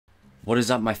What is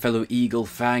up, my fellow Eagle,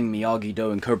 Fang,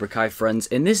 Miyagi-Do and Cobra Kai friends?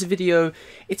 In this video,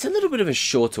 it's a little bit of a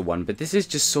shorter one, but this is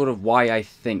just sort of why I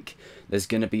think there's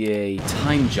going to be a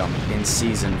time jump in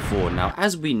Season 4. Now,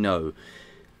 as we know,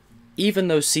 even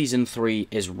though Season 3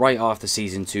 is right after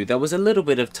Season 2, there was a little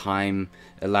bit of time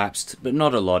elapsed, but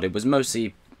not a lot. It was mostly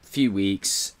a few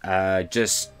weeks,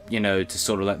 just, you know, to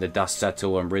sort of let the dust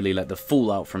settle and really let the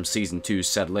fallout from Season 2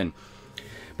 settle in.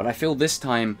 But I feel this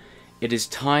time, it is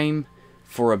time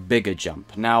for a bigger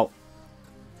jump. Now,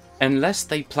 unless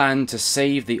they plan to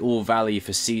save the All Valley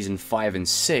for Season 5 and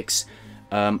 6,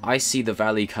 I see the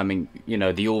Valley coming, you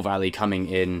know, the All Valley coming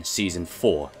in Season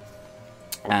 4.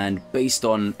 And based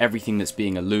on everything that's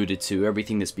being alluded to,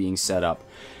 everything that's being set up,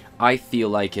 I feel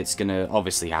like it's gonna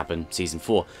obviously happen Season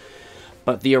 4.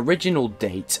 But the original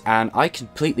date, and I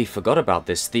completely forgot about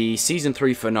this, the Season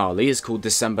 3 finale is called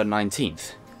December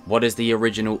 19th. What is the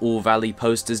original All Valley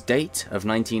posters date of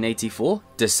 1984?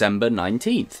 December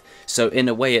 19th. So in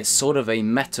a way, it's sort of a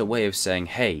meta way of saying,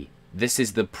 hey, this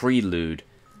is the prelude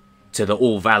to the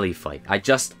All Valley fight. I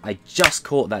just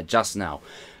caught that just now.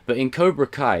 But in Cobra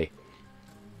Kai,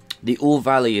 the All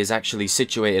Valley is actually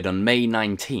situated on May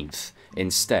 19th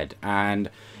instead.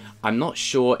 And I'm not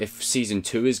sure if Season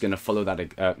 2 is going to follow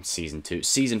that, Season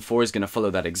 4 is going to follow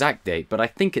that exact date, but I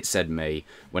think it said May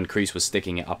when Kreese was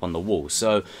sticking it up on the wall.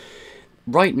 So,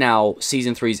 right now,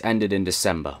 Season 3's ended in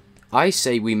December. I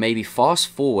say we maybe fast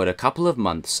forward a couple of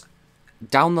months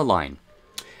down the line,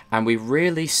 and we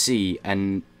really see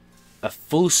a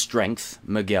full-strength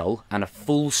Miguel and a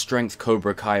full-strength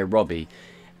Cobra Kai Robbie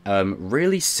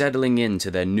really settling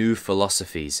into their new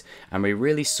philosophies, and we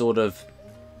really sort of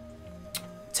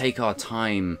take our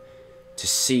time to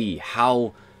see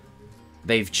how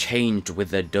they've changed with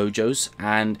their dojos.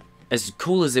 And as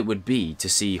cool as it would be to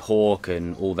see Hawk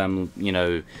and all them, you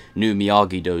know, new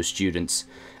Miyagi-Do students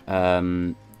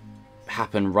happen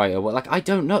right away, like, I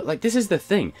don't know, like, this is the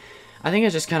thing. I think I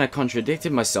just kind of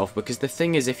contradicted myself, because the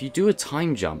thing is, if you do a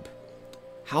time jump,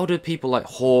 how do people like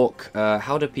Hawk,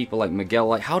 how do people like Miguel,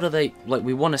 like, how do they, like,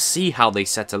 we want to see how they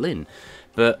settle in,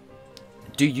 but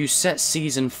do you set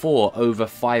Season 4 over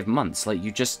 5 months? Like,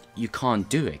 you can't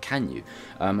do it, can you?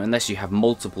 Unless you have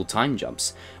multiple time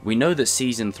jumps. We know that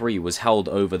Season 3 was held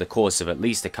over the course of at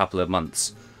least a couple of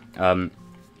months.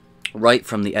 Right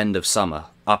from the end of summer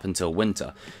up until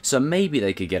winter. So maybe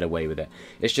they could get away with it.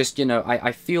 It's just, you know,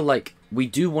 I feel like we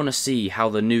do want to see how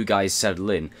the new guys settle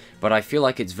in, but I feel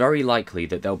like it's very likely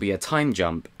that there'll be a time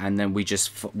jump, and then we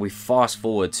fast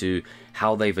forward to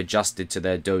how they've adjusted to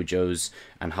their dojos,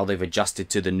 and how they've adjusted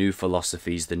to the new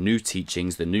philosophies, the new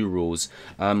teachings, the new rules.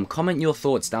 Comment your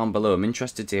thoughts down below. I'm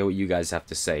interested to hear what you guys have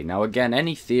to say. Now, again,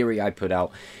 any theory I put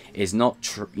out is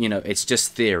not you know, it's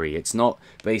just theory. It's not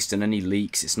based on any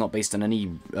leaks. It's not based on any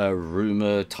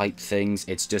rumor type things.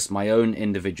 It's just my own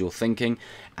individual thinking.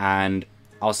 And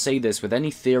I'll say this, with any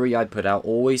theory I put out,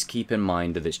 always keep in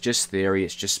mind that it's just theory,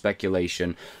 it's just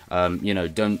speculation. You know,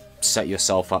 don't set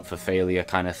yourself up for failure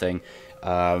kind of thing.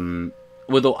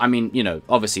 With all, I mean, you know,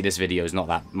 obviously this video is not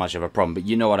that much of a problem, but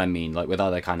you know what I mean, like with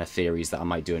other kind of theories that I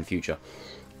might do in future.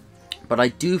 But I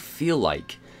do feel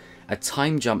like a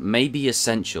time jump may be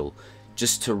essential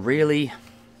just to really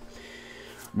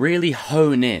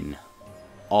hone in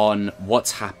on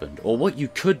what's happened. Or what you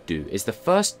could do is the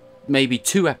first maybe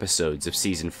 2 episodes of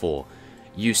Season 4,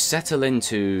 you settle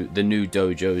into the new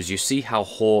dojos, you see how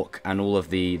Hawk and all of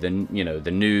the you know,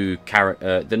 the new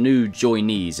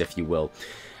joinees, if you will,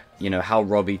 you know, how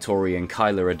Robbie, Tori and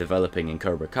Kyler are developing in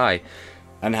Cobra Kai,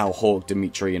 and how Hawk,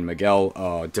 Dimitri and Miguel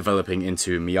are developing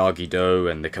into Miyagi-Do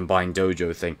and the combined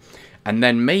dojo thing. And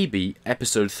then maybe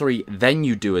episode 3, then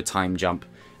you do a time jump,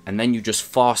 and then you just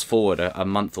fast forward a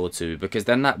month or 2, because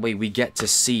then that way we get to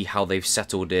see how they've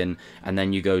settled in, and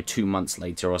then you go 2 months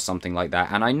later or something like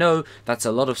that. And I know that's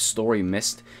a lot of story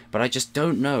missed, but I just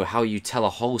don't know how you tell a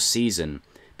whole season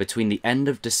between the end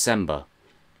of December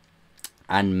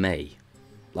and May.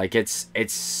 Like, it's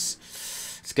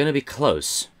going to be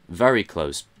close, very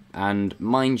close. And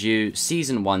mind you,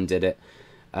 Season 1 did it,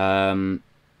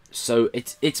 so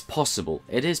it's possible.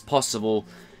 It is possible.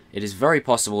 It is very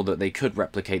possible that they could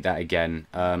replicate that again,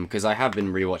 because I have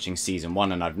been rewatching Season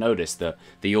 1 and I've noticed that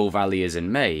the All Valley is in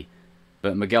May,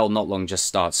 but Miguel not long just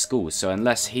starts school, so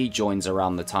unless he joins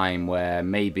around the time where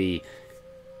maybe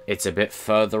it's a bit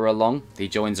further along, he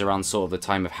joins around sort of the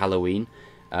time of Halloween,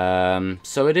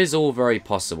 so it is all very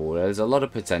possible. There's a lot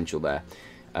of potential there.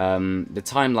 The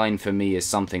timeline for me is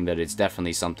something that it's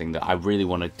definitely something that I really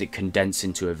want to condense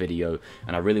into a video,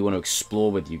 and I really want to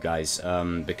explore with you guys,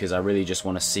 because I really just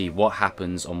want to see what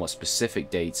happens on what specific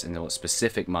dates and what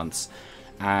specific months,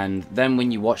 and then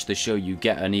when you watch the show you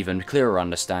get an even clearer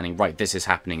understanding, right, this is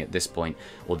happening at this point,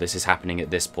 or this is happening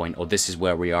at this point, or this is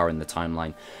where we are in the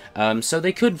timeline. So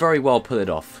they could very well pull it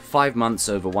off. 5 months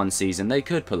over one season, they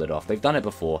could pull it off. They've done it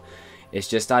before. It's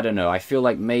just, I don't know, I feel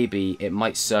like maybe it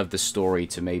might serve the story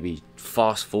to maybe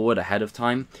fast forward ahead of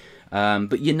time.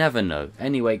 But you never know.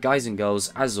 Anyway, guys and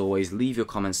girls, as always, leave your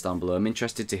comments down below. I'm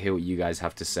interested to hear what you guys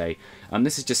have to say.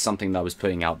 This is just something that I was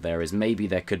putting out there, is maybe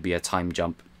there could be a time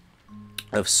jump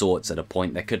of sorts at a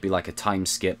point. There could be like a time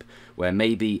skip where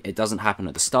maybe it doesn't happen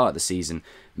at the start of the season,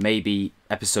 maybe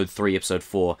episode 3, episode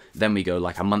 4, then we go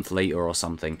like a month later or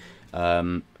something.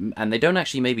 And they don't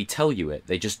actually maybe tell you it,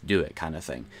 they just do it, kind of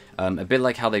thing. A bit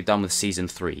like how they've done with season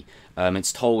 3.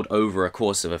 It's told over a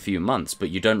course of a few months, but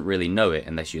you don't really know it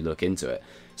unless you look into it.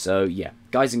 So yeah,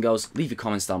 guys and girls, leave your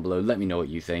comments down below, let me know what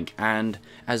you think, and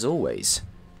as always,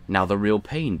 now the real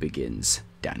pain begins,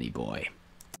 Danny boy.